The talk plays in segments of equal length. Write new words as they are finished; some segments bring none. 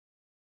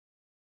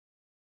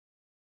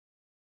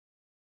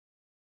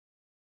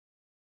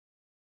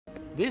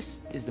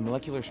This is the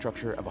molecular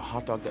structure of a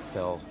hot dog that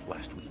fell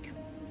last week.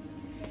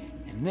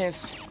 And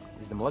this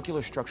is the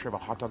molecular structure of a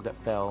hot dog that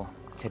fell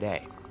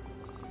today.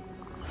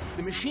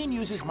 The machine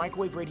uses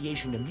microwave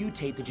radiation to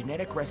mutate the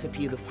genetic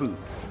recipe of the food.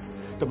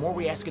 The more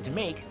we ask it to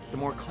make, the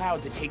more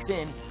clouds it takes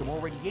in, the more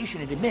radiation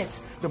it emits,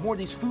 the more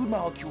these food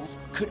molecules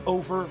could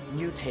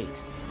over-mutate.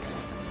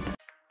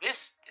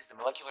 This is the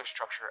molecular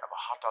structure of a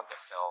hot dog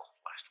that fell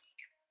last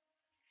week.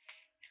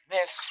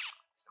 And this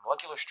is the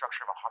molecular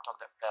structure of a hot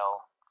dog that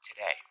fell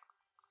today.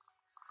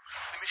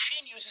 The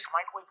machine uses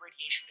microwave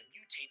radiation to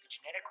mutate the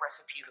genetic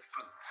recipe of the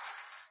food.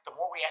 The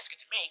more we ask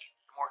it to make,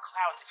 the more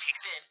clouds it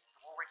takes in,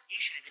 the more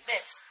radiation it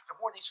emits, the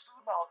more these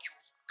food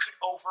molecules could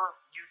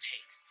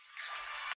over-mutate.